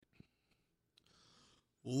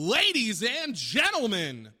Ladies and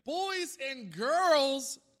gentlemen, boys and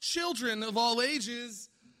girls, children of all ages,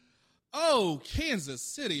 oh, Kansas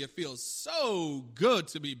City, it feels so good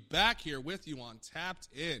to be back here with you on Tapped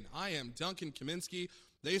In. I am Duncan Kaminsky.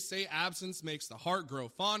 They say absence makes the heart grow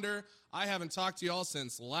fonder. I haven't talked to y'all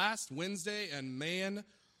since last Wednesday, and man,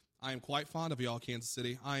 I am quite fond of y'all, Kansas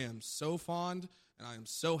City. I am so fond, and I am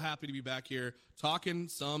so happy to be back here talking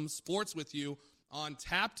some sports with you on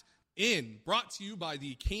Tapped In, brought to you by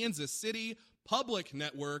the Kansas City Public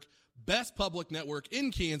Network, best public network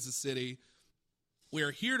in Kansas City.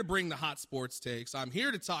 We're here to bring the hot sports takes. I'm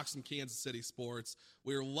here to talk some Kansas City sports.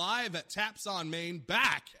 We're live at Taps on Main,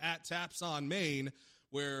 back at Taps on Main,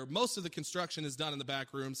 where most of the construction is done in the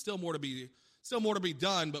back room. Still more to be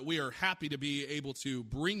done, but we are happy to be able to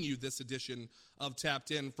bring you this edition of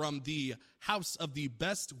Tapped In from the house of the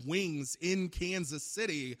best wings in Kansas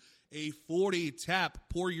City, a 40-tap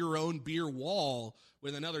pour-your-own-beer wall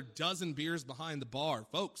with another dozen beers behind the bar.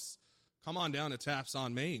 Folks, come on down to Taps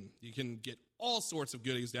on Main. You can get all sorts of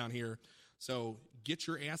goodies down here, so get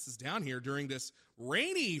your asses down here during this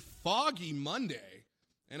rainy, foggy Monday.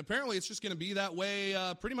 And apparently it's just going to be that way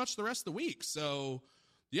pretty much the rest of the week. So,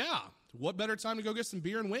 yeah, what better time to go get some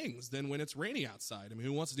beer and wings than when it's rainy outside? I mean,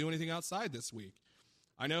 who wants to do anything outside this week?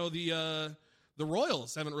 I know the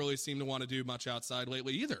Royals haven't really seemed to want to do much outside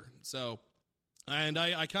lately either. So, and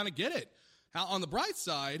I kind of get it. How on the bright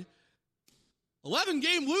side,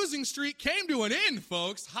 11-game losing streak came to an end,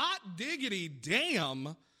 folks. Hot diggity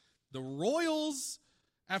damn. The Royals,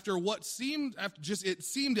 after what seemed, it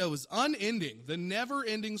seemed it was unending. The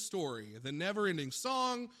never-ending story, the never-ending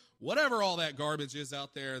song, whatever all that garbage is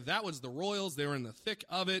out there, that was the Royals. They were in the thick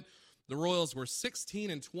of it. The Royals were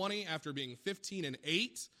 16-20 after being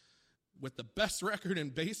 15-8 with the best record in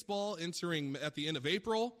baseball entering at the end of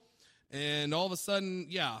April. And all of a sudden,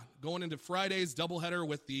 going into Friday's doubleheader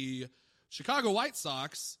with the Chicago White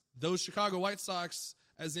Sox, those Chicago White Sox,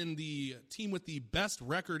 as in the team with the best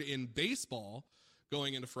record in baseball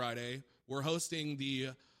going into Friday, were hosting the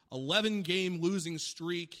 11-game losing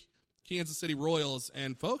streak Kansas City Royals.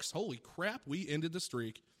 And folks, holy crap, we ended the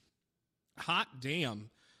streak. Hot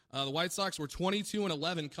damn. The White Sox were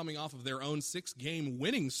 22-11 coming off of their own 6-game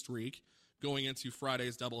winning streak going into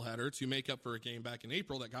Friday's doubleheader to make up for a game back in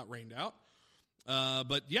April that got rained out.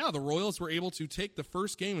 But the Royals were able to take the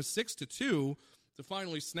first game of 6-2 to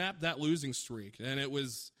finally snap that losing streak. And it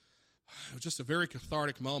was just a very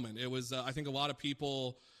cathartic moment. It was, I think a lot of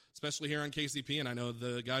people, especially here on KCP, and I know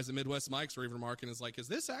the guys at Midwest Mics were even remarking, is like, is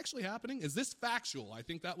this actually happening? Is this factual? I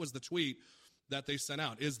think that was the tweet that they sent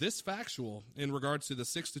out. Is this factual in regards to the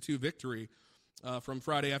 6-2 victory from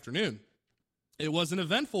Friday afternoon? It was an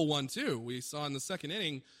eventful one, too. We saw in the second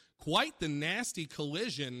inning quite the nasty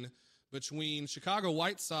collision between Chicago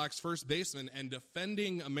White Sox first baseman and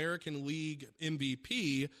defending American League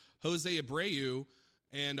MVP Jose Abreu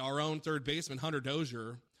and our own third baseman Hunter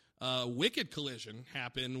Dozier. Wicked collision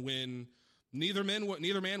happened when neither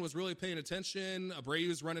man was really paying attention.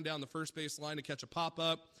 Abreu's running down the first base line to catch a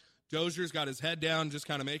pop-up. Dozier's got his head down, just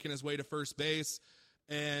kind of making his way to first base,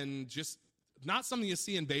 and just not something you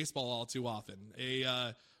see in baseball all too often.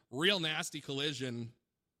 A real nasty collision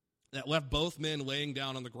that left both men laying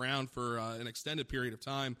down on the ground for an extended period of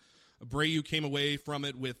time. Abreu came away from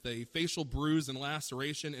it with a facial bruise and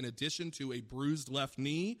laceration in addition to a bruised left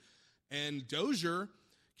knee. And Dozier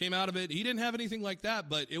came out of it. He didn't have anything like that,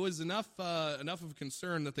 but it was enough of a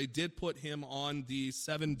concern that they did put him on the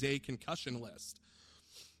 7-day concussion list.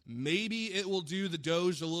 Maybe it will do the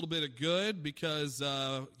Doge a little bit of good because,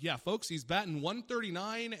 folks, he's batting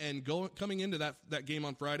 139 and coming into that game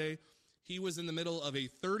on Friday, he was in the middle of a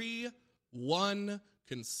 31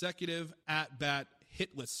 consecutive at-bat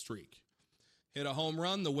hitless streak. Hit a home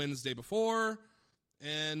run the Wednesday before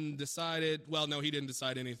and decided, well, no, he didn't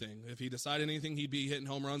decide anything. If he decided anything, he'd be hitting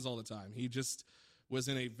home runs all the time. He just was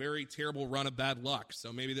in a very terrible run of bad luck.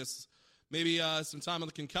 So maybe some time on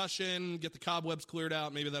the concussion, get the cobwebs cleared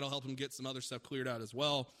out. Maybe that'll help him get some other stuff cleared out as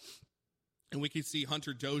well. And we could see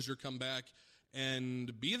Hunter Dozier come back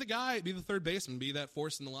and be the guy, be the third baseman, be that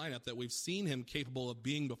force in the lineup that we've seen him capable of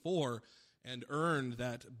being before and earned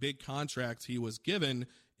that big contract he was given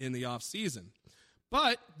in the offseason.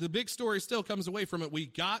 But the big story still comes away from it. We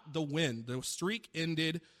got the win. The streak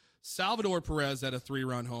ended. Salvador Perez had a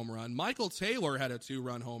 3-run home run. Michael Taylor had a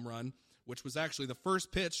 2-run home run, which was actually the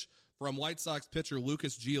first pitch from White Sox pitcher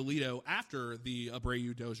Lucas Giolito after the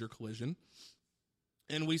Abreu-Dozier collision.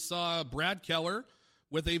 And we saw Brad Keller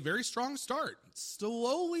with a very strong start,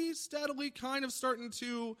 slowly, steadily kind of starting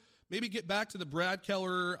to maybe get back to the Brad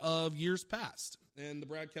Keller of years past and the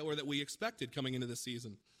Brad Keller that we expected coming into this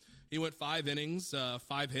season. He went 5 innings,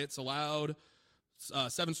 5 hits allowed,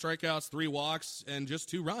 7 strikeouts, 3 walks, and just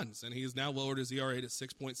 2 runs. And he's now lowered his ERA to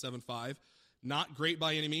 6.75. Not great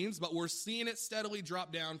by any means, but we're seeing it steadily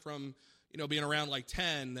drop down from, being around like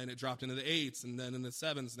 10, then it dropped into the 8s, and then in the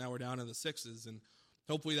 7s, now we're down in the 6s. And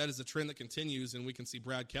hopefully that is a trend that continues, and we can see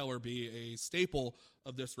Brad Keller be a staple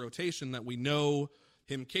of this rotation that we know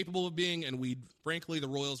him capable of being, and frankly, the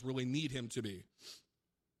Royals really need him to be.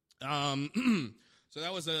 So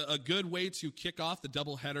that was a good way to kick off the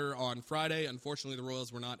doubleheader on Friday. Unfortunately, the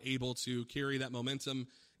Royals were not able to carry that momentum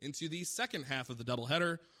into the second half of the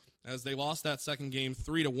doubleheader as they lost that second game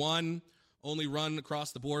 3-1. Only run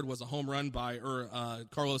across the board was a home run by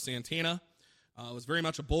Carlos Santana. It was very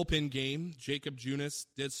much a bullpen game. Jacob Junis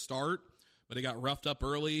did start, but he got roughed up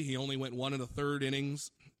early. He only went 1 1/3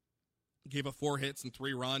 innings, gave up 4 hits and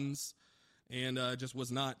 3 runs, and just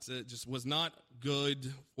was not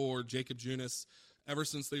good for Jacob Junis. Ever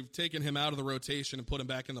since they've taken him out of the rotation and put him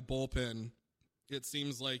back in the bullpen, it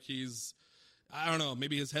seems like I don't know,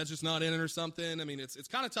 maybe his head's just not in it or something. I mean, it's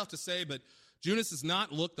kind of tough to say, but Junis has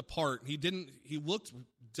not looked the part. He looked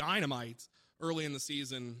dynamite early in the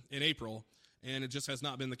season in April, and it just has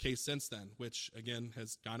not been the case since then, which, again,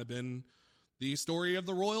 has kind of been the story of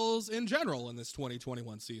the Royals in general in this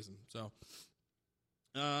 2021 season. So,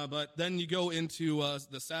 but then you go into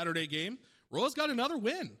the Saturday game. Royals got another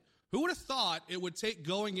win. Who would have thought it would take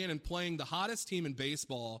going in and playing the hottest team in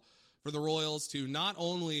baseball for the Royals to not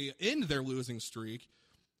only end their losing streak,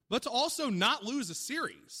 but to also not lose a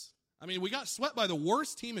series? I mean, we got swept by the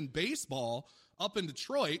worst team in baseball up in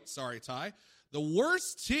Detroit. Sorry, Ty. The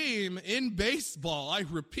worst team in baseball, I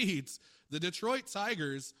repeat, the Detroit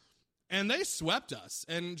Tigers, and they swept us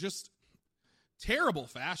in just terrible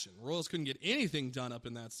fashion. Royals couldn't get anything done up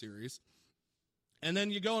in that series. And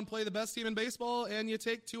then you go and play the best team in baseball, and you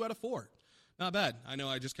take 2 out of 4. Not bad. I know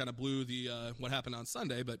I just kind of blew the what happened on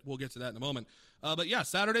Sunday, but we'll get to that in a moment. But yeah,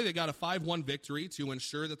 Saturday they got a 5-1 victory to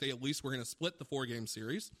ensure that they at least were going to split the 4-game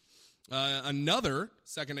series. Another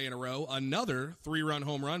second day in a row, another 3-run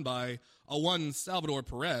home run by Juan Salvador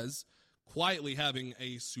Perez, quietly having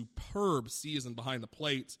a superb season behind the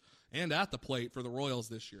plate and at the plate for the Royals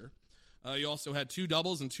this year. You also had 2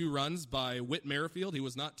 doubles and 2 runs by Whit Merrifield. He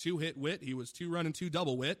was not 2-hit Whit. He was 2-run and 2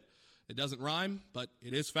 double Whit. It doesn't rhyme, but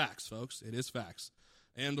it is facts, folks. It is facts.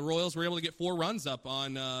 And the Royals were able to get 4 runs up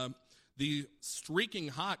on the streaking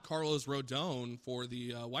hot Carlos Rodon for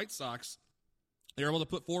the White Sox. They were able to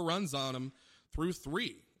put 4 runs on him through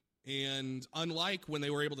 3. And unlike when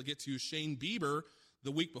they were able to get to Shane Bieber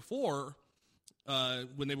the week before,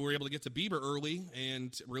 when they were able to get to Bieber early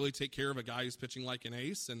and really take care of a guy who's pitching like an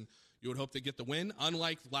ace, and you would hope they get the win.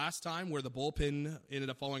 Unlike last time where the bullpen ended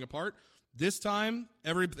up falling apart, this time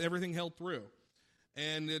everything held through.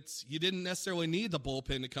 And you didn't necessarily need the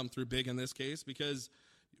bullpen to come through big in this case because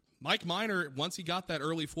Mike Minor, once he got that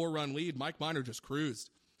early 4-run lead, Mike Minor just cruised.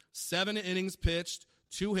 7 innings pitched,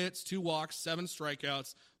 2 hits, 2 walks, 7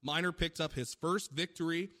 strikeouts. Minor picked up his first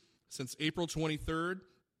victory since April 23rd.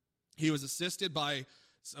 He was assisted by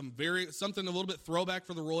something a little bit throwback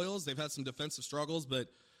for the Royals. They've had some defensive struggles, but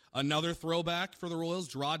another throwback for the Royals.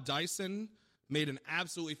 Gerard Dyson made an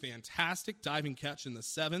absolutely fantastic diving catch in the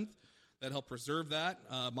 7th that helped preserve that.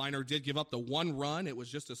 Minor did give up the 1 run. It was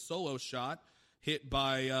just a solo shot hit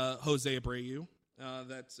by Jose Abreu.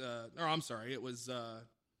 It was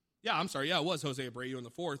Jose Abreu in the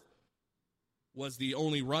 4th was the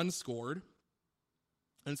only run scored.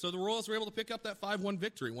 And so the Royals were able to pick up that 5-1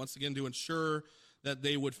 victory once again to ensure that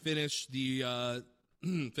they would finish the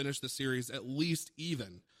series at least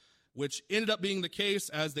even, which ended up being the case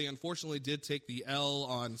as they unfortunately did take the L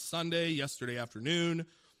on yesterday afternoon,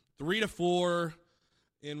 3-4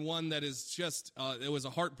 in one that is just, it was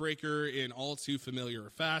a heartbreaker in all too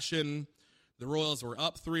familiar fashion. The Royals were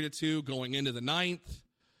up 3-2 going into the 9th.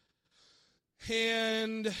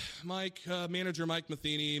 And manager Mike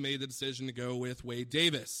Matheny made the decision to go with Wade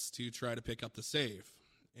Davis to try to pick up the save.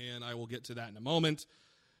 And I will get to that in a moment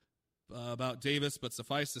about Davis, but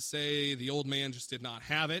suffice to say, the old man just did not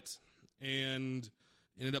have it and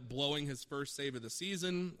ended up blowing his first save of the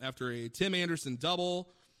season after a Tim Anderson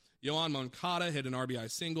double. Yohan Moncada hit an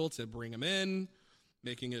RBI single to bring him in,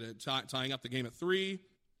 making it tying up the game at 3.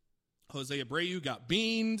 Jose Abreu got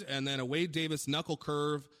beaned, and then a Wade Davis knuckle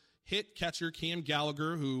curve hit catcher Cam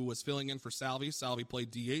Gallagher, who was filling in for Salvi. Salvi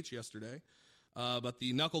played DH yesterday. But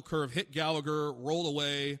the knuckle curve hit Gallagher, rolled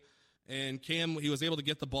away, and Cam, he was able to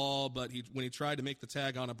get the ball, but when he tried to make the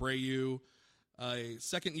tag on Abreu, a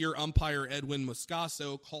second-year umpire, Edwin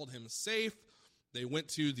Moscaso, called him safe. They went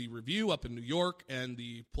to the review up in New York, and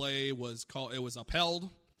the play was upheld.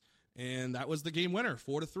 and that was the game winner,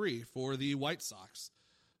 4-3 for the White Sox.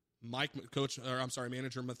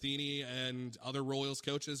 Manager Matheny and other Royals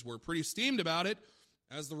coaches were pretty steamed about it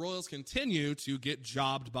as the Royals continue to get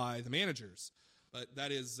jobbed by the managers. But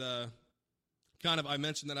that is I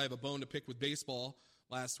mentioned that I have a bone to pick with baseball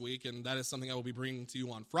last week, and that is something I will be bringing to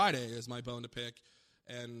you on Friday as my bone to pick.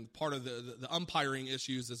 And part of the umpiring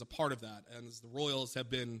issues is a part of that. And as the Royals have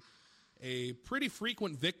been a pretty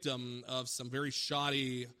frequent victim of some very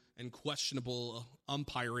shoddy and questionable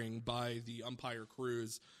umpiring by the umpire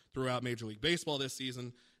crews throughout Major League Baseball this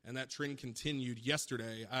season, and that trend continued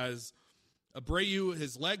yesterday as Abreu,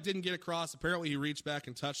 his leg didn't get across. Apparently he reached back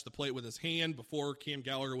and touched the plate with his hand before Cam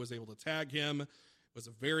Gallagher was able to tag him. It was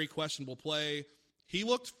a very questionable play. He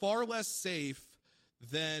looked far less safe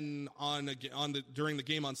than during the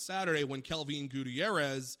game on Saturday when Kelvin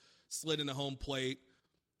Gutierrez slid into home plate,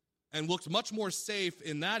 and looked much more safe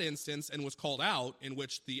in that instance and was called out, in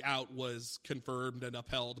which the out was confirmed and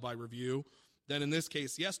upheld by review, than in this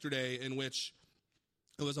case yesterday, in which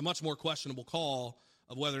it was a much more questionable call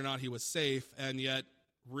of whether or not he was safe, and yet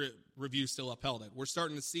review still upheld it. We're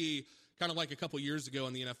starting to see, kind of like a couple years ago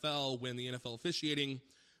in the NFL, when the NFL officiating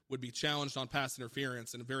would be challenged on pass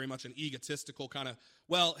interference, and very much an egotistical kind of,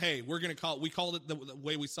 well, hey, we called it the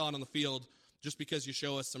way we saw it on the field. Just because you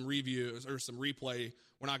show us some reviews or some replay,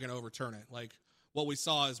 we're not going to overturn it. Like, what we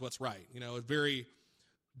saw is what's right. Very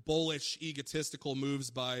bullish, egotistical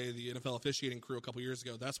moves by the NFL officiating crew a couple years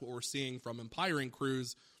ago. That's what we're seeing from umpiring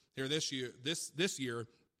crews here this year.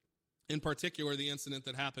 In particular, the incident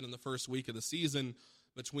that happened in the first week of the season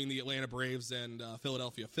between the Atlanta Braves and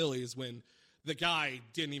Philadelphia Phillies, when the guy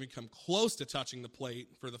didn't even come close to touching the plate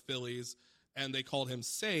for the Phillies, and they called him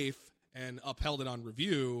safe and upheld it on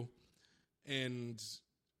review. And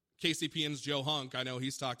KCPN's Joe Hunk, I know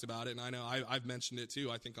he's talked about it, and I know I've mentioned it too,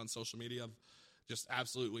 I think on social media, of just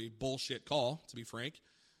absolutely bullshit call, to be frank.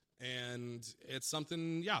 And it's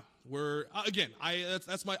something,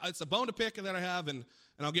 it's a bone to pick that I have, and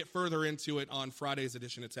I'll get further into it on Friday's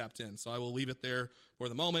edition of Tapped In. So I will leave it there for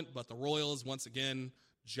the moment. But the Royals, once again,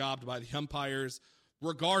 jobbed by the umpires.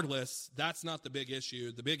 Regardless, that's not the big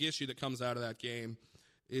issue. The big issue that comes out of that game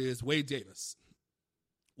is Wade Davis.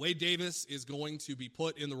 Wade Davis is going to be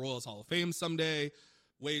put in the Royals Hall of Fame someday.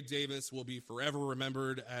 Wade Davis will be forever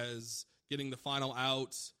remembered as getting the final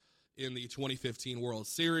out in the 2015 World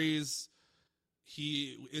Series.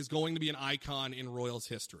 He is going to be an icon in Royals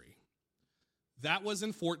history. That was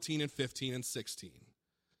in 14 and 15 and 16.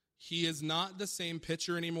 He is not the same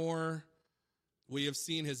pitcher anymore. We have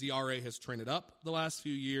seen his ERA has trended up the last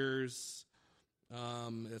few years.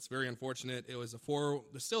 It's very unfortunate. It was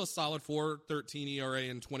still a solid 4.13 ERA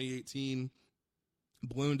in 2018,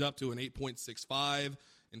 ballooned up to an 8.65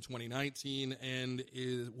 in 2019, and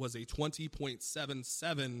it was a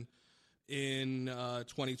 20.77 in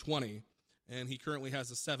 2020. And he currently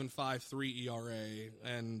has a 7.53 ERA.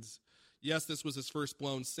 And yes, this was his first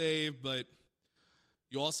blown save, but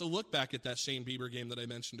you also look back at that Shane Bieber game that I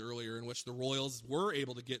mentioned earlier, in which the Royals were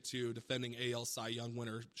able to get to defending AL Cy Young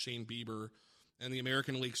winner Shane Bieber, and the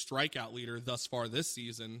American League strikeout leader thus far this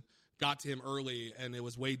season, got to him early, and it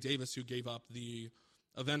was Wade Davis who gave up the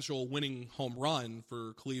eventual winning home run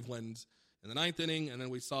for Cleveland in the ninth inning. And then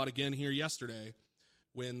we saw it again here yesterday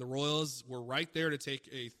when the Royals were right there to take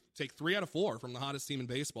 3 out of 4 from the hottest team in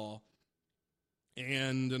baseball.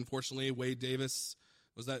 And unfortunately, Wade Davis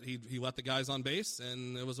was that he let the guys on base,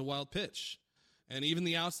 and it was a wild pitch. And even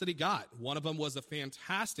the outs that he got, one of them was a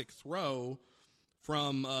fantastic throw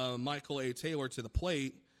from Michael A. Taylor to the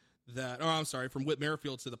plate from Whit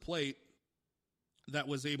Merrifield to the plate that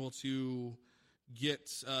was able to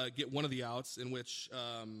get one of the outs, in which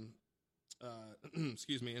it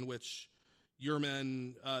was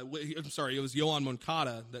Yohan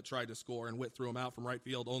Moncada that tried to score, and Whit threw him out from right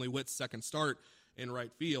field. Only Whit's second start in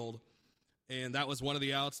right field, and that was one of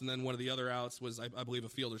the outs. And then one of the other outs was, I believe, a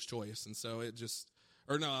fielder's choice, and so it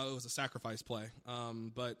was a sacrifice play.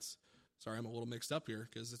 But sorry, I'm a little mixed up here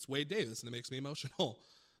because it's Wade Davis, and it makes me emotional.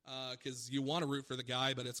 Because you want to root for the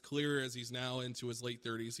guy, but it's clear as he's now into his late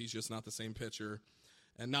 30s, he's just not the same pitcher.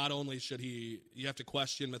 And not only you have to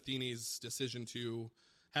question Matheny's decision to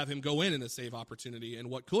have him go in a save opportunity, and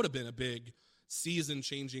what could have been a big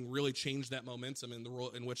season-changing, really changed that momentum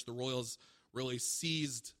in which the Royals really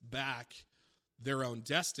seized back their own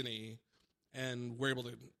destiny and were able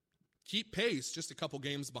to keep pace just a couple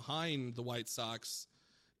games behind the White Sox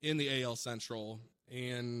in the AL Central.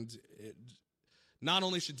 And not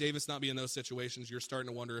only should Davis not be in those situations, you're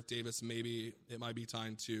starting to wonder if Davis, maybe it might be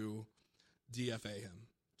time to DFA him,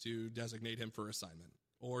 to designate him for assignment,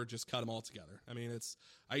 or just cut him altogether. I mean,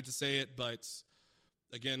 I hate to say it, but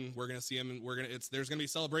Again, we're going to see him. There's going to be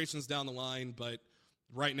celebrations down the line, but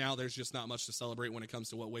right now there's just not much to celebrate when it comes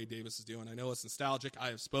to what Wade Davis is doing. I know it's nostalgic. I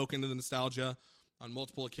have spoken to the nostalgia on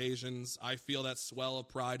multiple occasions. I feel that swell of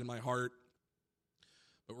pride in my heart.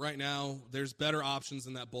 But right now, there's better options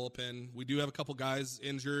in that bullpen. We do have a couple guys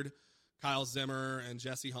injured, Kyle Zimmer and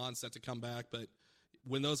Jesse Hahn set to come back. But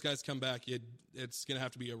when those guys come back, it's going to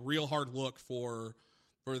have to be a real hard look for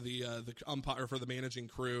the umpire, for the managing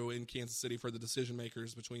crew in Kansas City, for the decision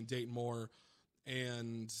makers between Dayton Moore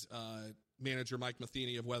and manager Mike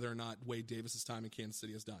Matheny, of whether or not Wade Davis's time in Kansas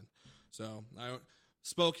City is done. So I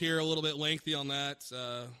spoke here a little bit lengthy on that,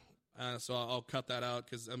 so I'll cut that out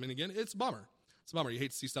because, I mean, again, it's a bummer. It's a bummer. You hate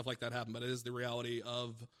to see stuff like that happen, but it is the reality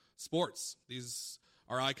of sports. These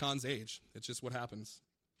are icons age. It's just what happens.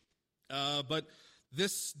 But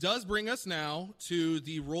this does bring us now to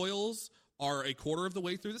the Royals are a quarter of the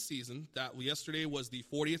way through the season. That yesterday was the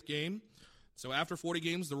 40th game. So after 40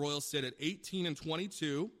 games, the Royals sit at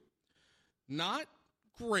 18-22. Not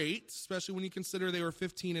great, especially when you consider they were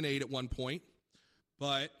 15-8 at one point,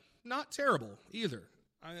 but not terrible either.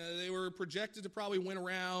 They were projected to probably win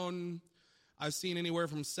around, I've seen anywhere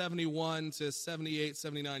from 71 to 78,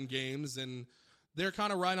 79 games, and they're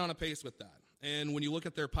kind of right on a pace with that. And when you look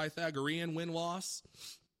at their Pythagorean win-loss,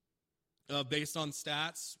 based on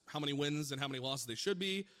stats, how many wins and how many losses they should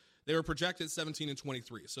be, they were projected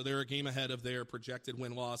 17-23. So they're a game ahead of their projected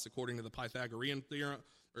win-loss according to the Pythagorean theorem,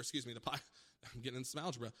 I'm getting into some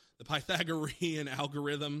algebra, the Pythagorean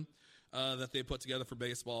algorithm that they put together for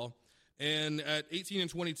baseball. And at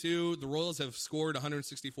 18-22, the Royals have scored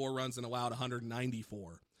 164 runs and allowed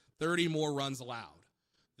 194. 30 more runs allowed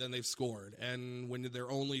than they've scored. And when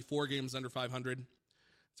they're only 4 games under 500,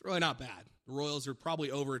 it's really not bad. The Royals are probably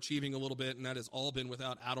overachieving a little bit, and that has all been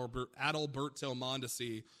without Adalberto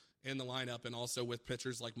Mondesi in the lineup, and also with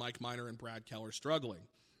pitchers like Mike Minor and Brad Keller struggling,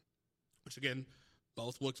 which, again,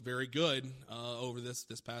 both looked very good over this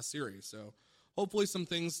past series. So hopefully some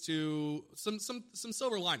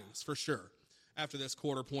silver linings for sure after this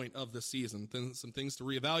quarter point of the season. Some things to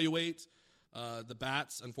reevaluate. The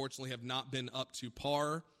bats, unfortunately, have not been up to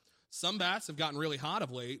par. Some bats have gotten really hot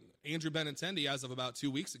of late. Andrew Benintendi, as of about 2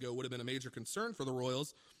 weeks ago, would have been a major concern for the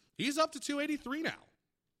Royals. He's up to 283 now.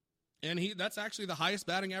 And that's actually the highest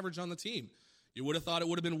batting average on the team. You would have thought it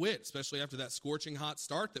would have been Witt, especially after that scorching hot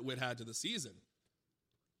start that Witt had to the season.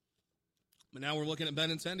 But now we're looking at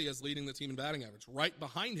Benintendi as leading the team in batting average. Right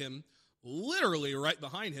behind him, literally right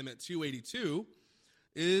behind him at 282,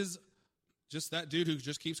 is just that dude who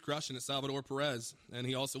just keeps crushing it, Salvador Perez. And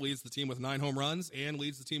he also leads the team with 9 home runs and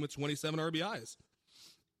leads the team with 27 RBIs.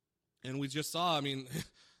 And we just saw, I mean,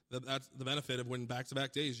 that's the benefit of when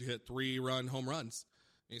back-to-back days you hit 3-run home runs.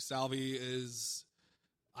 I mean, Salvi is,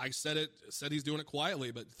 I said he's doing it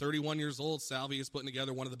quietly, but 31 years old, Salvi is putting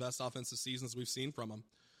together one of the best offensive seasons we've seen from him,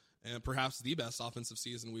 and perhaps the best offensive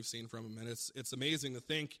season we've seen from him. And it's amazing to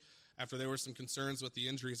think, after there were some concerns with the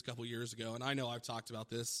injuries a couple years ago, and I know I've talked about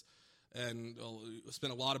this and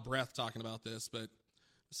spent a lot of breath talking about this, but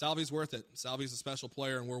Salvi's worth it. Salvi's a special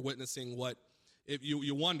player, and we're witnessing what, if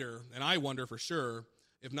you wonder, and I wonder for sure,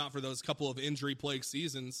 if not for those couple of injury-plagued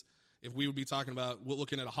seasons, if we would be talking about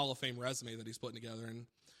looking at a Hall of Fame resume that he's putting together. And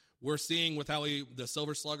we're seeing with how the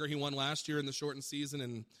Silver Slugger he won last year in the shortened season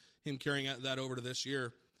and him carrying that over to this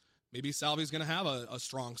year, maybe Salvi's going to have a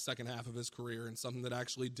strong second half of his career and something that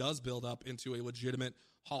actually does build up into a legitimate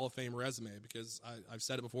Hall of Fame resume, because I've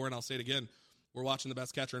said it before and I'll say it again. We're watching the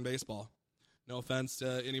best catcher in baseball. No offense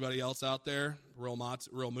to anybody else out there, Real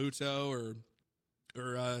Muto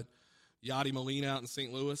or Yadi Molina out in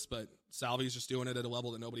St. Louis, but Salvi's just doing it at a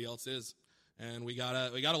level that nobody else is, and we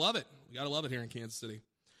gotta love it. We gotta love it here in Kansas City.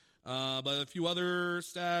 But a few other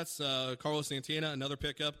stats: Carlos Santana, another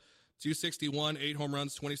pickup, 261, 8 home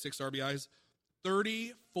runs, 26 RBIs,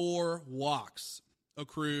 34 walks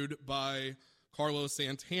accrued by Carlos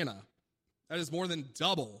Santana. That is more than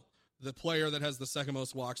double the player that has the second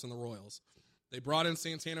most walks in the Royals. They brought in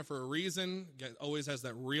Santana for a reason. Always has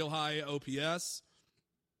that real high OPS,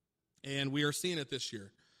 and we are seeing it this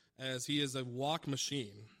year, as he is a walk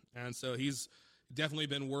machine. And so he's definitely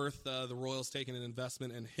been worth the Royals taking an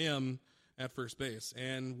investment in him at first base.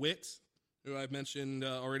 And Witt, who I've mentioned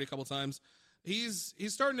already a couple times, he's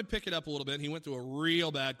starting to pick it up a little bit. He went through a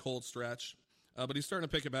real bad cold stretch, but he's starting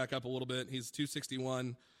to pick it back up a little bit. He's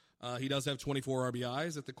 261. He does have 24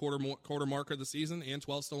 RBIs at the quarter mark of the season and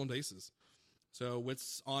 12 stolen bases. So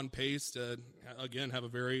Witt's on pace to, again, have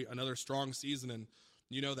another strong season, and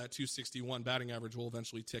you know that 261 batting average will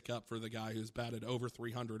eventually tick up for the guy who's batted over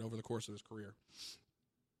 300 over the course of his career.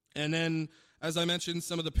 And then, as I mentioned,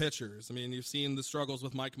 some of the pitchers. I mean, you've seen the struggles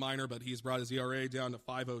with Mike Minor, but he's brought his ERA down to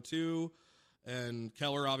 5.02, and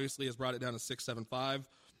Keller obviously has brought it down to 6.75.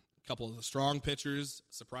 A couple of the strong pitchers,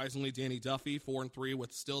 surprisingly, Danny Duffy, 4-3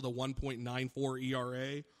 with still the 1.94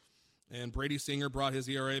 ERA. And Brady Singer brought his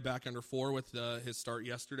ERA back under 4 with his start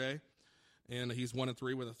yesterday. And he's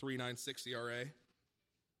 1-3 with a 3.96 ERA.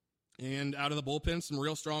 And out of the bullpen, some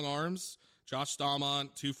real strong arms. Josh Staumont,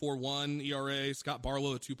 2.41 ERA. Scott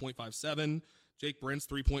Barlow, 2.57. Jake Brentz,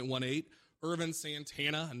 3.18. Irvin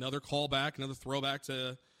Santana, another callback, another throwback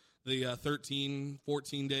to the 13,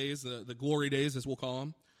 14 days, the glory days, as we'll call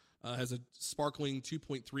them. Has a sparkling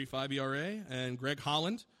 2.35 ERA. And Greg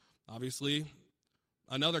Holland, obviously,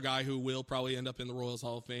 another guy who will probably end up in the Royals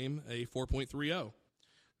Hall of Fame, a 4.30.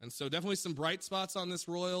 And so definitely some bright spots on this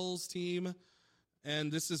Royals team.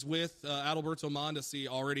 And this is with Adalberto Mondesi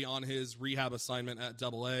already on his rehab assignment at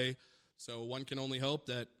AA. So one can only hope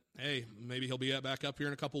that, hey, maybe he'll be back up here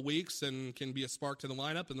in a couple weeks and can be a spark to the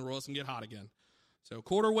lineup and the Royals can get hot again. So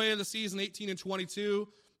quarter way of the season, 18-22.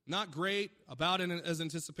 Not great, about as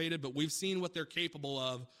anticipated, but we've seen what they're capable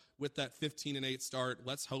of with that 15-8 start.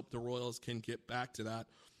 Let's hope the Royals can get back to that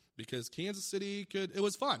because Kansas City it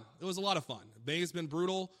was fun. It was a lot of fun. May's been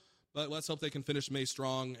brutal. But let's hope they can finish May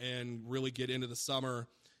strong and really get into the summer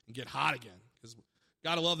and get hot again. Because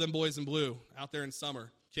got to love them boys in blue out there in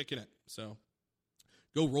summer, kicking it. So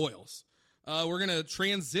go Royals. We're going to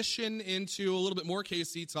transition into a little bit more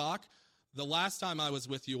KC talk. The last time I was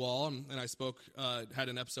with you all and I spoke, had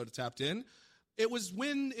an episode of Tapped In, it was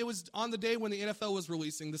on the day when the NFL was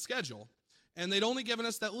releasing the schedule. And they'd only given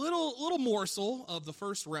us that little morsel of the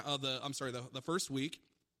first week.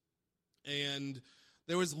 And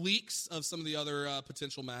there was leaks of some of the other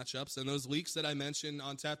potential matchups, and those leaks that I mentioned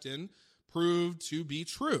on Tapped In proved to be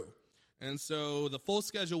true. And so the full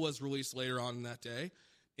schedule was released later on that day,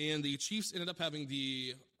 and the Chiefs ended up having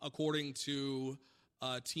according to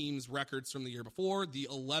teams' records from the year before, the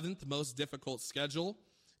 11th most difficult schedule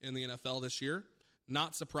in the NFL this year.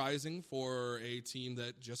 Not surprising for a team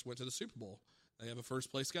that just went to the Super Bowl. They have a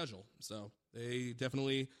first-place schedule, so they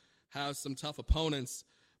definitely have some tough opponents.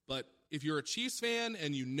 But if you're a Chiefs fan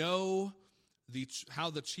and you know how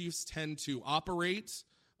the Chiefs tend to operate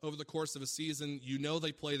over the course of a season, you know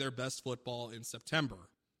they play their best football in September.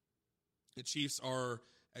 The Chiefs are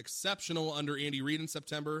exceptional under Andy Reid in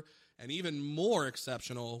September, and even more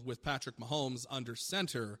exceptional with Patrick Mahomes under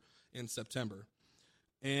center in September.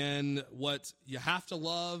 And what you have to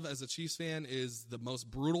love as a Chiefs fan is the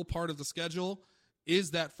most brutal part of the schedule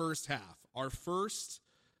is that first half. Our first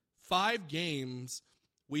 5 games,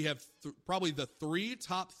 we have probably the 3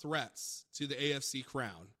 top threats to the AFC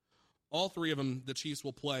crown. All 3 of them, the Chiefs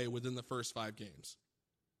will play within the first 5 games,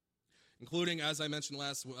 including, as I mentioned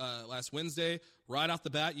last Wednesday, right off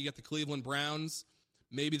the bat, you get the Cleveland Browns,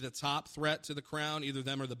 maybe the top threat to the crown, either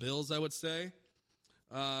them or the Bills, I would say.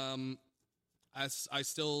 I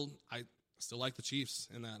still like the Chiefs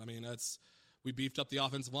in that. I mean, we beefed up the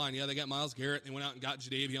offensive line. Yeah, they got Myles Garrett. They went out and got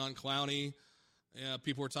Jadeveon Clowney. Yeah,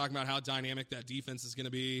 people were talking about how dynamic that defense is going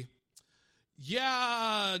to be.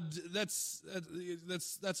 Yeah, that's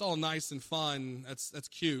all nice and fun. That's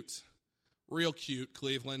cute, real cute,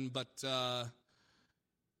 Cleveland. But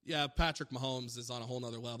yeah, Patrick Mahomes is on a whole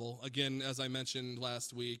nother level. Again, as I mentioned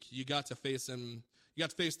last week, you got to face him. You got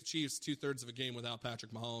to face the Chiefs 2/3 of a game without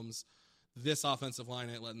Patrick Mahomes. This offensive line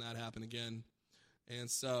ain't letting that happen again. And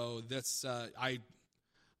so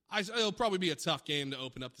it'll probably be a tough game to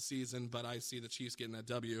open up the season, but I see the Chiefs getting that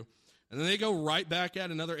W. And then they go right back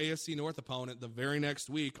at another AFC North opponent the very next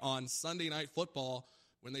week on Sunday Night Football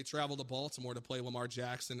when they travel to Baltimore to play Lamar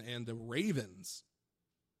Jackson and the Ravens.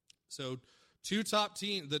 So 2 of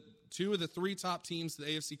the 3 top teams to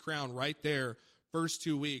the AFC crown right there, first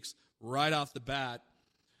 2 weeks, right off the bat.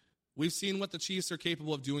 We've seen what the Chiefs are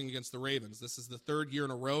capable of doing against the Ravens. This is the 3rd year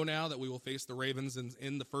in a row now that we will face the Ravens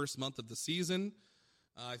in the first month of the season.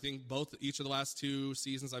 I think each of the last 2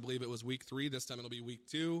 seasons, I believe it was week 3. This time it'll be week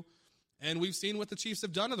 2. And we've seen what the Chiefs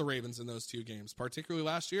have done to the Ravens in those 2 games, particularly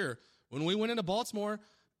last year when we went into Baltimore.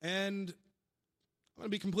 And I'm going to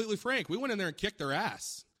be completely frank, we went in there and kicked their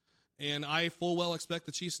ass. And I full well expect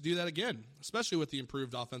the Chiefs to do that again, especially with the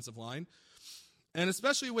improved offensive line. And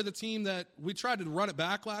especially with a team that we tried to run it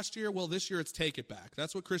back last year. Well, this year it's take it back.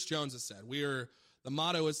 That's what Chris Jones has said. The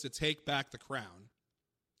motto is to take back the crown.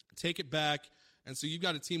 Take it back. And so you've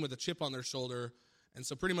got a team with a chip on their shoulder. And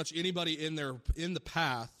so pretty much anybody in the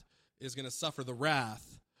path is going to suffer the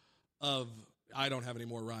wrath of, I don't have any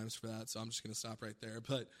more rhymes for that, so I'm just going to stop right there.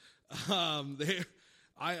 But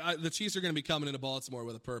the Chiefs are going to be coming into Baltimore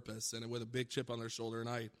with a purpose and with a big chip on their shoulder.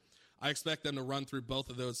 And I expect them to run through both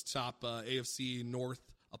of those top AFC North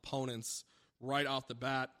opponents right off the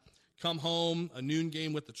bat. Come home, a noon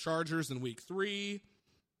game with the Chargers in week 3.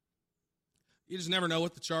 You just never know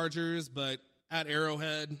with the Chargers, but at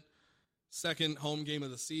Arrowhead, second home game of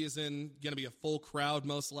the season, going to be a full crowd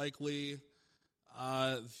most likely.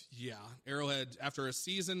 Arrowhead, after a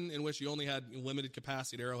season in which you only had limited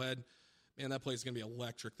capacity at Arrowhead, man, that place is going to be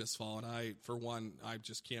electric this fall, and I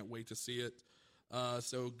just can't wait to see it.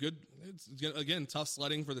 So good. It's, again, tough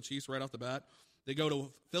sledding for the Chiefs right off the bat. They go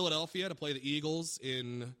to Philadelphia to play the Eagles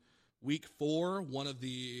in week 4.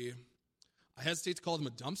 I hesitate to call them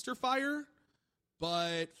a dumpster fire,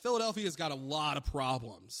 but Philadelphia's got a lot of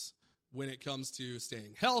problems when it comes to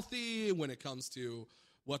staying healthy, when it comes to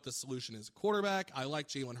what the solution is at quarterback. I like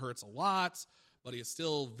Jalen Hurts a lot, but he is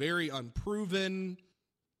still very unproven.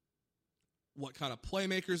 What kind of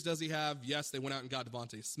playmakers does he have? Yes, they went out and got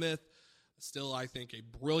Devontae Smith. Still, I think, a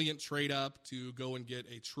brilliant trade up to go and get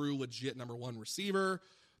a true, legit number 1 receiver.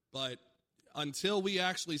 But until we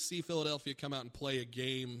actually see Philadelphia come out and play a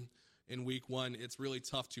game in week 1, it's really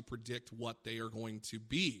tough to predict what they are going to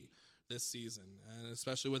be this season, and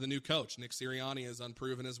especially with a new coach. Nick Sirianni is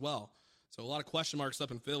unproven as well. So a lot of question marks up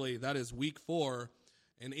in Philly. That is week 4.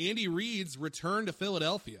 And Andy Reid's return to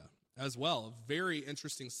Philadelphia as well. A very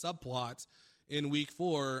interesting subplot in week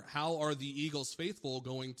 4. How are the Eagles faithful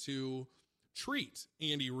going to treat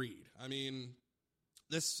Andy Reid? I mean,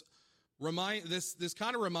 this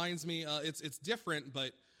kind of reminds me, it's different,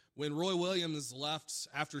 but when Roy Williams left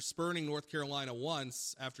after spurning North Carolina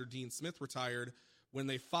once after Dean Smith retired, when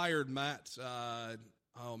they fired Matt, I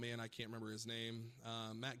can't remember his name,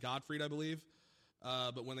 Matt Gottfried, I believe.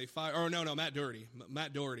 But when they Matt Doherty.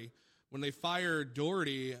 Matt Doherty. When they fired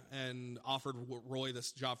Doherty and offered Roy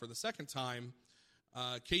this job for the second time,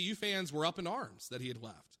 KU fans were up in arms that he had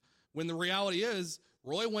left. When the reality is,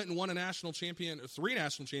 Roy went and won 3 national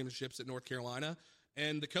championships at North Carolina,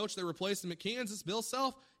 and the coach that replaced him at Kansas, Bill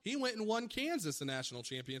Self, he went and won Kansas a national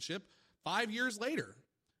championship 5 years later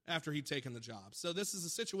after he'd taken the job. So this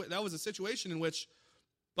is that was a situation in which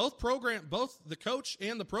both the coach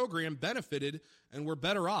and the program benefited and were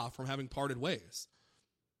better off from having parted ways.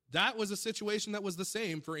 That was a situation that was the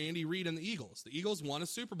same for Andy Reid and the Eagles. The Eagles won a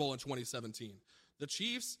Super Bowl in 2017. The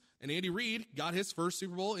Chiefs and Andy Reid got his first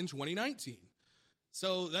Super Bowl in 2019.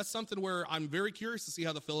 So that's something where I'm very curious to see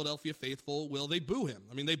how the Philadelphia faithful, will they boo him?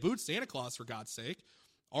 I mean, they booed Santa Claus, for God's sake.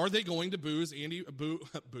 Are they going to booze?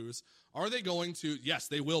 Are they going to, yes,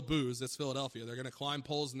 they will booze. It's Philadelphia. They're going to climb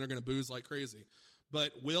poles and they're going to booze like crazy.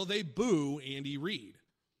 But will they boo Andy Reid?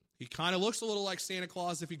 He kind of looks a little like Santa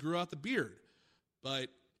Claus if he grew out the beard. But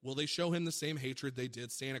will they show him the same hatred they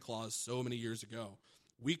did Santa Claus so many years ago?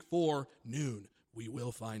 Week 4, noon. We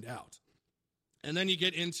will find out. And then you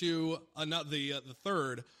get into the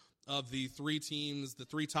third of the 3 teams, the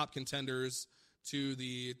 3 top contenders to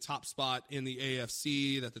the top spot in the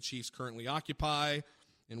AFC that the Chiefs currently occupy.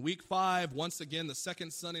 In week 5, once again, the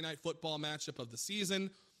second Sunday night football matchup of the season,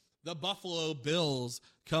 the Buffalo Bills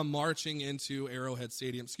come marching into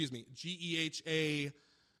GEHA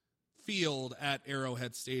Field at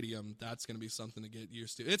Arrowhead Stadium. That's going to be something to get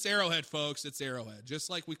used to. It's Arrowhead, folks. It's Arrowhead. Just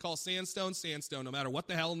like we call Sandstone, no matter what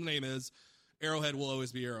the hell the name is, Arrowhead will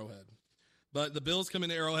always be Arrowhead. But the Bills come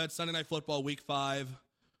into Arrowhead, Sunday Night Football, week 5.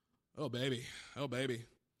 Oh, baby.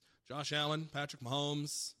 Josh Allen, Patrick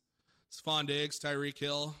Mahomes, Stephon Diggs, Tyreek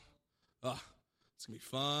Hill. It's going to be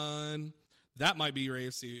fun. That might be your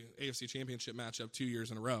AFC Championship matchup 2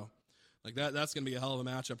 years in a row. Like that's going to be a hell of a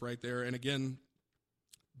matchup right there. And again,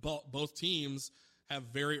 both teams have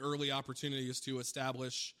very early opportunities to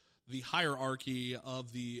establish the hierarchy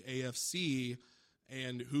of the AFC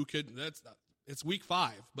and it's week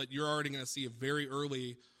 5, but you're already going to see a very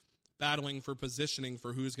early battling for positioning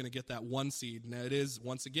for who's going to get that 1 seed. Now it is,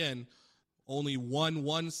 once again, only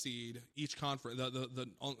one seed each conference.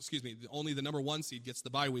 Only the number 1 seed gets the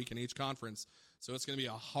bye week in each conference. So it's going to be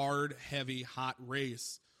a hard, heavy, hot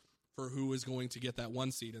race for who is going to get that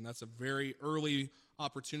 1 seed. And that's a very early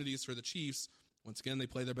opportunities for the Chiefs. Once again, they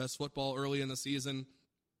play their best football early in the season.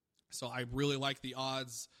 So I really like the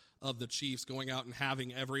odds of the Chiefs going out and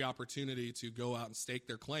having every opportunity to go out and stake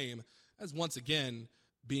their claim as, once again,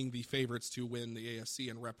 being the favorites to win the AFC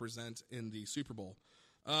and represent in the Super Bowl.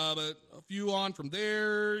 But a few on from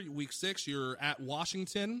there, week 6, you're at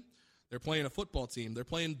Washington. They're playing a football team. They're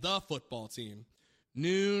playing the football team.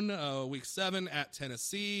 Noon, week 7 at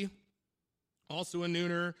Tennessee. Also a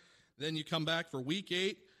nooner. Then you come back for week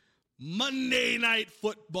 8. Monday Night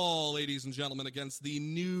Football, ladies and gentlemen, against the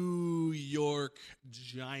New York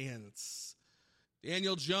Giants.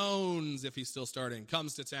 Daniel Jones, if he's still starting,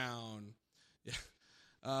 comes to town. Yeah.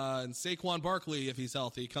 And Saquon Barkley, if he's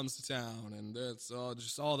healthy, comes to town. And it's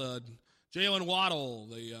just all the Jalen Waddle,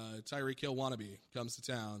 the Tyreek Hill wannabe, comes to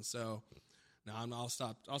town. So no, I'll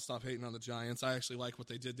stop hating on the Giants. I actually like what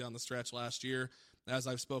they did down the stretch last year, as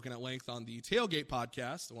I've spoken at length on the Tailgate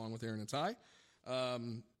podcast, along with Aaron and Ty.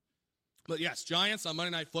 But yes, Giants on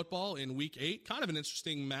Monday Night Football in Week 8. Kind of an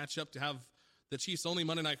interesting matchup to have. The Chiefs' only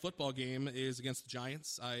Monday Night Football game is against the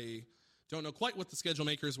Giants. I don't know quite what the schedule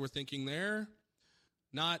makers were thinking there.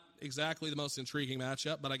 Not exactly the most intriguing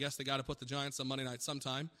matchup, but I guess they got to put the Giants on Monday night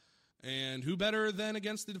sometime. And who better than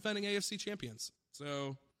against the defending AFC champions?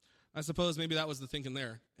 So I suppose maybe that was the thinking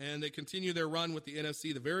there. And they continue their run with the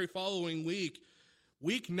NFC the very following week,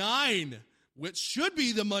 Week 9, which should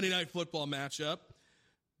be the Monday Night Football matchup.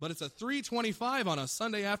 But it's a 3:25 on a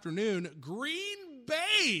Sunday afternoon. Green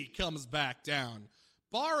Bay comes back down.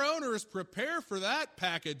 Bar owners, prepare for that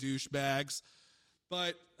pack of douchebags.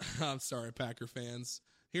 But I'm sorry, Packer fans.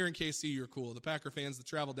 Here in KC, you're cool. The Packer fans that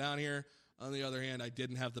travel down here, on the other hand, I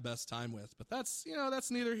didn't have the best time with. But that's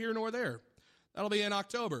neither here nor there. That'll be in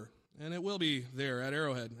October, and it will be there at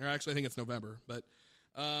Arrowhead. Or actually, I think it's November. But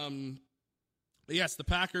yes, the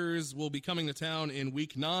Packers will be coming to town in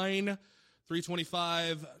Week 9,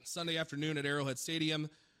 3:25 Sunday afternoon at Arrowhead Stadium.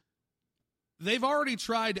 They've already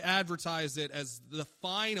tried to advertise it as the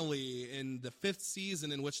finally in the 5th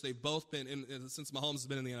season in which they've both been in, since Mahomes has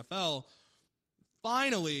been in the NFL.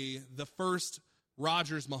 Finally, the first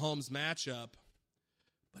Rodgers-Mahomes matchup.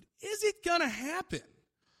 But is it going to happen?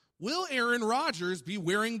 Will Aaron Rodgers be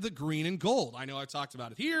wearing the green and gold? I know I've talked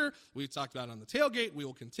about it here. We've talked about it on the tailgate. We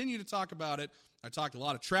will continue to talk about it. I talked a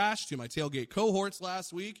lot of trash to my tailgate cohorts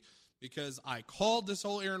last week because I called this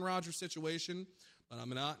whole Aaron Rodgers situation. But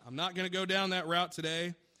I'm not going to go down that route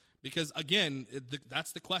today because, again,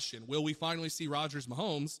 that's the question. Will we finally see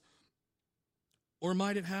Rodgers-Mahomes? Or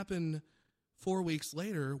might it happen 4 weeks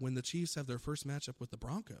later when the Chiefs have their first matchup with the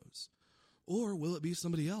Broncos? Or will it be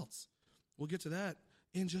somebody else? We'll get to that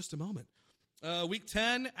in just a moment. Week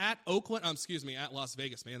 10 at Las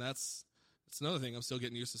Vegas, man. That's another thing I'm still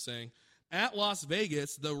getting used to saying. At Las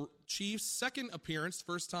Vegas, the Chiefs' second appearance,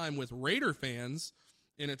 first time with Raider fans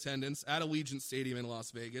in attendance at Allegiant Stadium in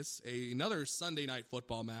Las Vegas. Another Sunday Night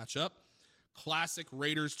Football matchup. Classic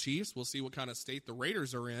Raiders-Chiefs. We'll see what kind of state the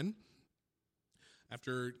Raiders are in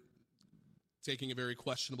after taking a very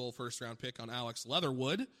questionable first-round pick on Alex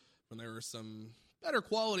Leatherwood when there were some better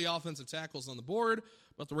quality offensive tackles on the board,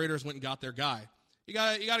 but the Raiders went and got their guy. You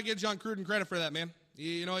got to give John Gruden credit for that, man.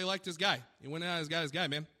 He liked his guy. He went out and got his guy,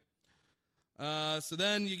 man. So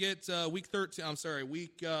then you get week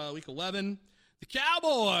 11. The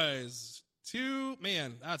Cowboys.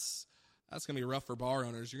 That's going to be rough for bar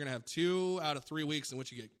owners. You're going to have 2 out of 3 weeks in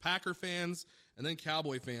which you get Packer fans and then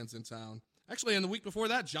Cowboy fans in town. Actually, in the week before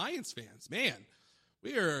that, Giants fans. Man,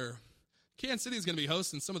 Kansas City is going to be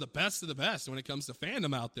hosting some of the best when it comes to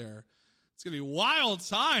fandom out there. It's going to be wild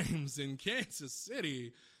times in Kansas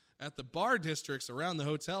City at the bar districts around the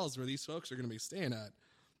hotels where these folks are going to be staying at,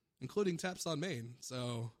 including Taps on Main.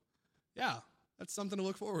 So, yeah, that's something to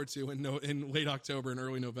look forward to in late October and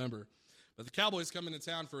early November. But the Cowboys come into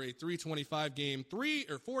town for a 3:25 game 3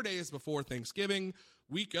 or 4 days before Thanksgiving,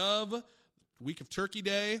 week of Turkey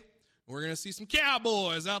Day. We're going to see some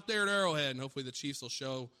Cowboys out there at Arrowhead, and hopefully the Chiefs will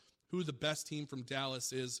show who the best team from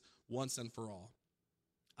Dallas is once and for all.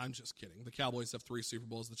 I'm just kidding. The Cowboys have 3 Super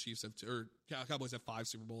Bowls. The Chiefs have Cowboys have 5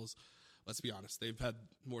 Super Bowls. Let's be honest. They've had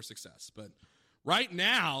more success. But right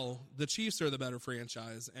now, the Chiefs are the better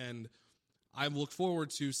franchise, and I look forward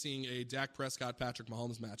to seeing a Dak Prescott-Patrick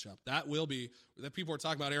Mahomes matchup. That people are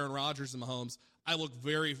talking about Aaron Rodgers and Mahomes. I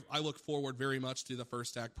look forward very much to the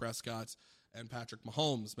first Dak Prescott and Patrick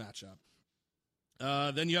Mahomes matchup.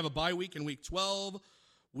 Then you have a bye week in week 12,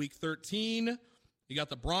 week 13. You got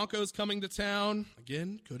the Broncos coming to town.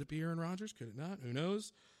 Again, could it be Aaron Rodgers? Could it not? Who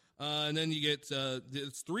knows? And then you get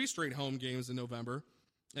it's 3 straight home games in November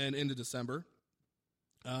and into December.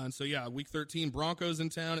 And so, yeah, week 13, Broncos in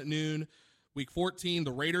town at noon. Week 14,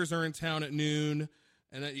 the Raiders are in town at noon.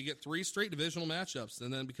 And then you get 3 straight divisional matchups.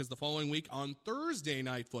 And then because the following week on Thursday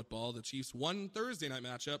Night Football, the Chiefs won Thursday night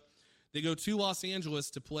matchup, they go to Los Angeles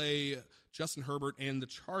to play Justin Herbert and the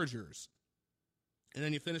Chargers. And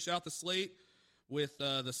then you finish out the slate with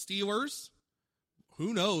the Steelers.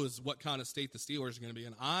 Who knows what kind of state the Steelers are going to be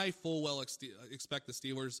in. I full well expect the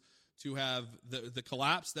Steelers to have the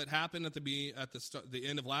collapse that happened at the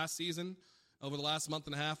end of last season over the last month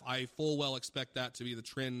and a half. I full well expect that to be the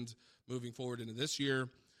trend moving forward into this year,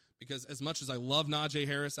 because as much as I love Najee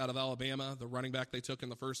Harris out of Alabama, the running back they took in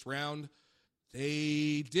the first round,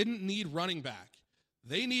 they didn't need running back.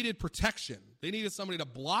 They needed protection. They needed somebody to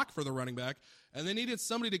block for the running back, and they needed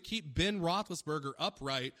somebody to keep Ben Roethlisberger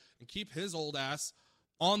upright and keep his old ass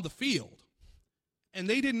on the field. And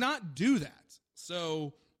they did not do that.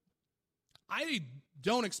 So I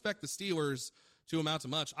don't expect the Steelers to amount to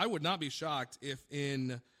much. I would not be shocked if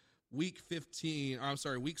in week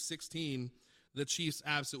 16, the Chiefs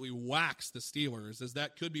absolutely wax the Steelers, as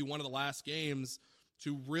that could be one of the last games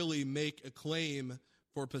to really make a claim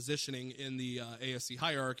for positioning in the AFC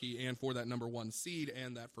hierarchy and for that number one seed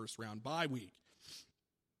and that first round bye week.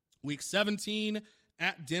 Week 17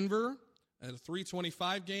 at Denver at a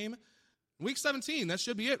 3:25 game. Week 17, that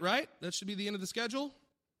should be it, right? That should be the end of the schedule?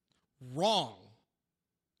 Wrong.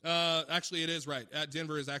 Actually, it is right. At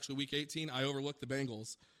Denver is actually week 18. I overlooked the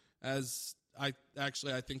Bengals, as I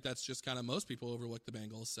think that's just kind of most people overlook the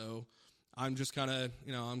Bengals. So I'm just kind of,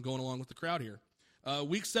 I'm going along with the crowd here.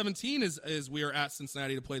 Week 17 is we are at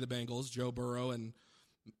Cincinnati to play the Bengals. Joe Burrow, and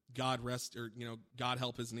God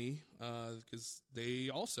help his knee, because they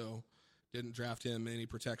also didn't draft him any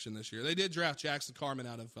protection this year. They did draft Jackson Carman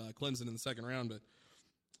out of Clemson in the second round, but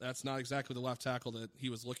that's not exactly the left tackle that he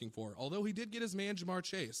was looking for. Although he did get his man Jamar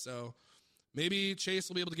Chase, so maybe Chase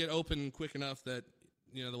will be able to get open quick enough that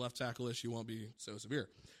the left tackle issue won't be so severe.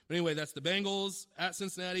 But anyway, that's the Bengals at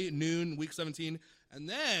Cincinnati, noon, week 17. And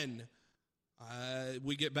then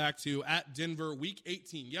we get back to at Denver, week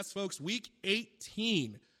 18. Yes, folks, week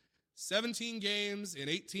 18. 17 games in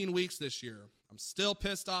 18 weeks this year. I'm still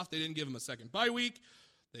pissed off they didn't give him a second bye week.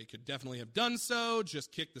 They could definitely have done so,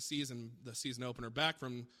 just kick the season opener back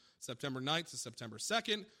from September 9th to September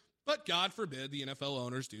 2nd. But God forbid the NFL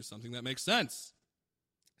owners do something that makes sense.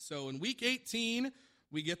 So in week 18,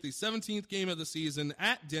 we get the 17th game of the season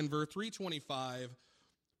at Denver, 3:25.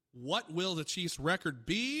 What will the Chiefs' record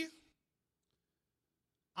be?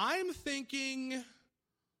 I'm thinking,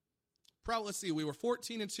 probably, let's see, we were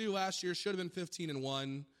 14-2 last year, should have been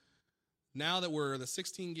 15-1. Now that the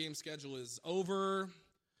 16-game schedule is over,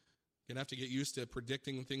 going to have to get used to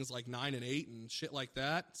predicting things like 9-8 and shit like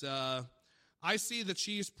that. I see the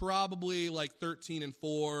Chiefs probably like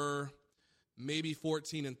 13-4, maybe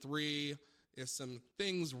 14-3. If some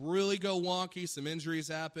things really go wonky, some injuries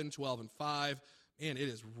happen, 12-5. Man, it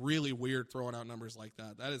is really weird throwing out numbers like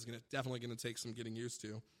that. That is definitely going to take some getting used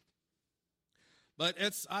to. But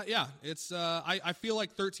I feel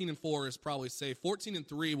like 13-4 is probably safe.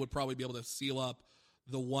 14-3 would probably be able to seal up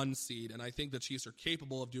the 1 seed, and I think the Chiefs are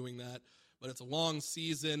capable of doing that. But it's a long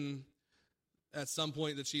season. At some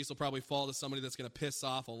point, the Chiefs will probably fall to somebody that's going to piss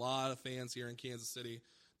off a lot of fans here in Kansas City.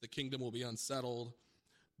 The kingdom will be unsettled,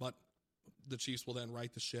 but the Chiefs will then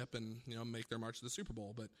right the ship and make their march to the Super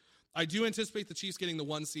Bowl. But I do anticipate the Chiefs getting the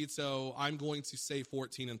 1 seed, so I'm going to say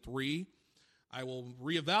 14-3. I will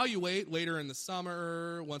reevaluate later in the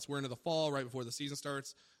summer, once we're into the fall, right before the season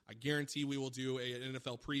starts. I guarantee we will do an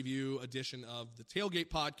NFL preview edition of the Tailgate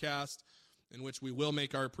podcast, in which we will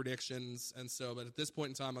make our predictions. But at this point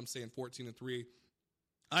in time, I'm saying 14-3.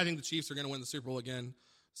 I think the Chiefs are going to win the Super Bowl again,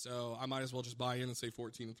 so I might as well just buy in and say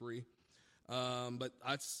 14-3. But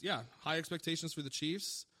high expectations for the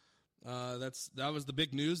Chiefs. That was the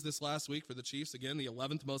big news this last week for the Chiefs. Again, the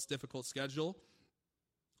 11th most difficult schedule.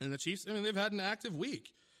 And the Chiefs, they've had an active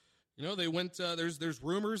week. They went, there's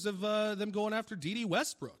rumors of them going after Dede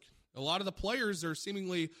Westbrook. A lot of the players are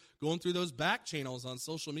seemingly going through those back channels on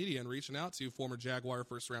social media and reaching out to former Jaguar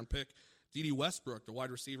first-round pick Dede Westbrook, the wide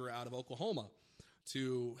receiver out of Oklahoma,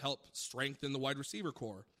 to help strengthen the wide receiver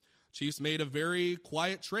core. Chiefs made a very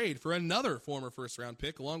quiet trade for another former first-round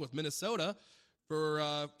pick, along with Minnesota, for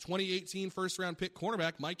 2018 first-round pick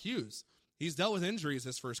cornerback Mike Hughes. He's dealt with injuries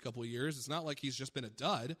his first couple of years. It's not like he's just been a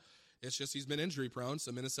dud. It's just he's been injury-prone,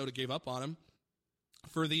 so Minnesota gave up on him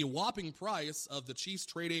for the whopping price of the Chiefs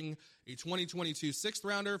trading a 2022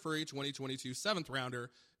 6th-rounder for a 2022 7th-rounder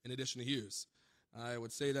in addition to Hughes. I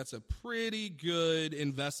would say that's a pretty good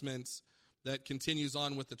investment that continues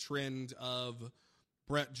on with the trend of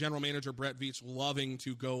General Manager Brett Veach loving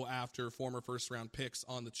to go after former first-round picks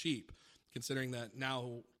on the cheap, considering that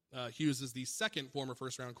now Hughes is the second former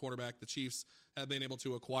first-round quarterback the Chiefs have been able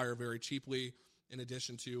to acquire very cheaply, in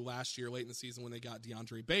addition to last year late in the season when they got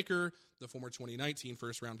DeAndre Baker, the former 2019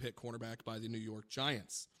 first-round pick cornerback by the New York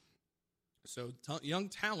Giants. So young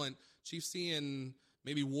talent, Chiefs seeing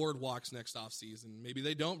maybe Ward walks next offseason. Maybe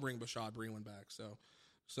they don't bring Bashaud Breeland back. So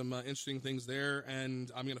some interesting things there.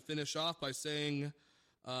 And I'm going to finish off by saying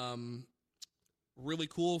really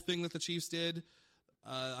cool thing that the Chiefs did.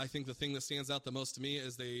 I think the thing that stands out the most to me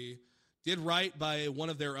is they did right by one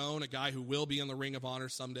of their own, a guy who will be in the Ring of Honor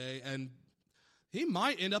someday, and he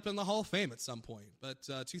might end up in the Hall of Fame at some point. But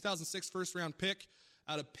 2006 first-round pick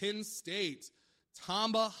out of Penn State,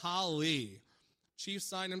 Tamba Hali. Chiefs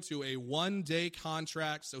signed him to a one-day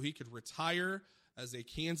contract so he could retire as a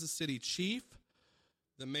Kansas City Chief.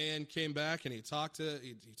 The man came back and he talked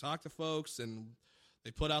to folks, and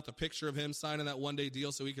they put out the picture of him signing that one-day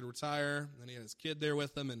deal so he could retire. And he had his kid there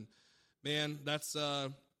with him. And, man, that's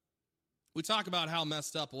we talk about how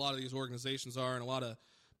messed up a lot of these organizations are and a lot of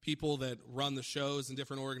people that run the shows in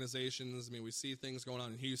different organizations. I mean, we see things going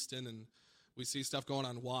on in Houston and we see stuff going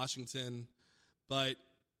on in Washington. But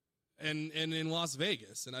and in Las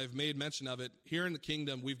Vegas, and I've made mention of it, here in the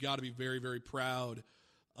Kingdom, we've got to be very, very proud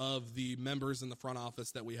of the members in the front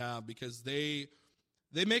office that we have, because they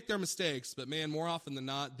make their mistakes, but, man, more often than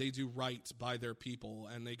not, they do right by their people,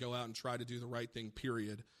 and they go out and try to do the right thing,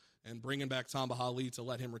 period. And bringing back Tamba Hali to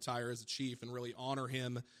let him retire as a Chief and really honor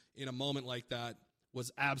him in a moment like that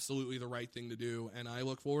was absolutely the right thing to do, and I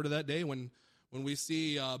look forward to that day when we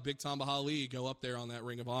see Big Tamba Hali go up there on that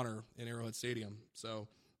Ring of Honor in Arrowhead Stadium. So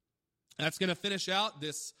that's going to finish out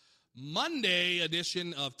this Monday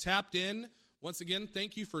edition of Tapped In. Once again,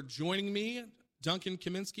 thank you for joining me, Duncan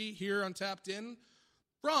Kaminsky, here on Tapped In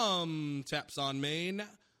from Taps on Main,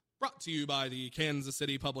 brought to you by the Kansas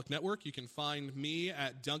City Public Network. You can find me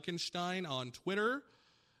at Duncanstein on Twitter.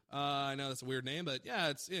 I know that's a weird name, but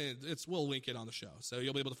yeah, we'll link it on the show. So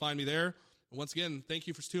you'll be able to find me there. Once again, thank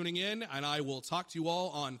you for tuning in, and I will talk to you all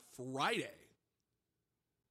on Friday.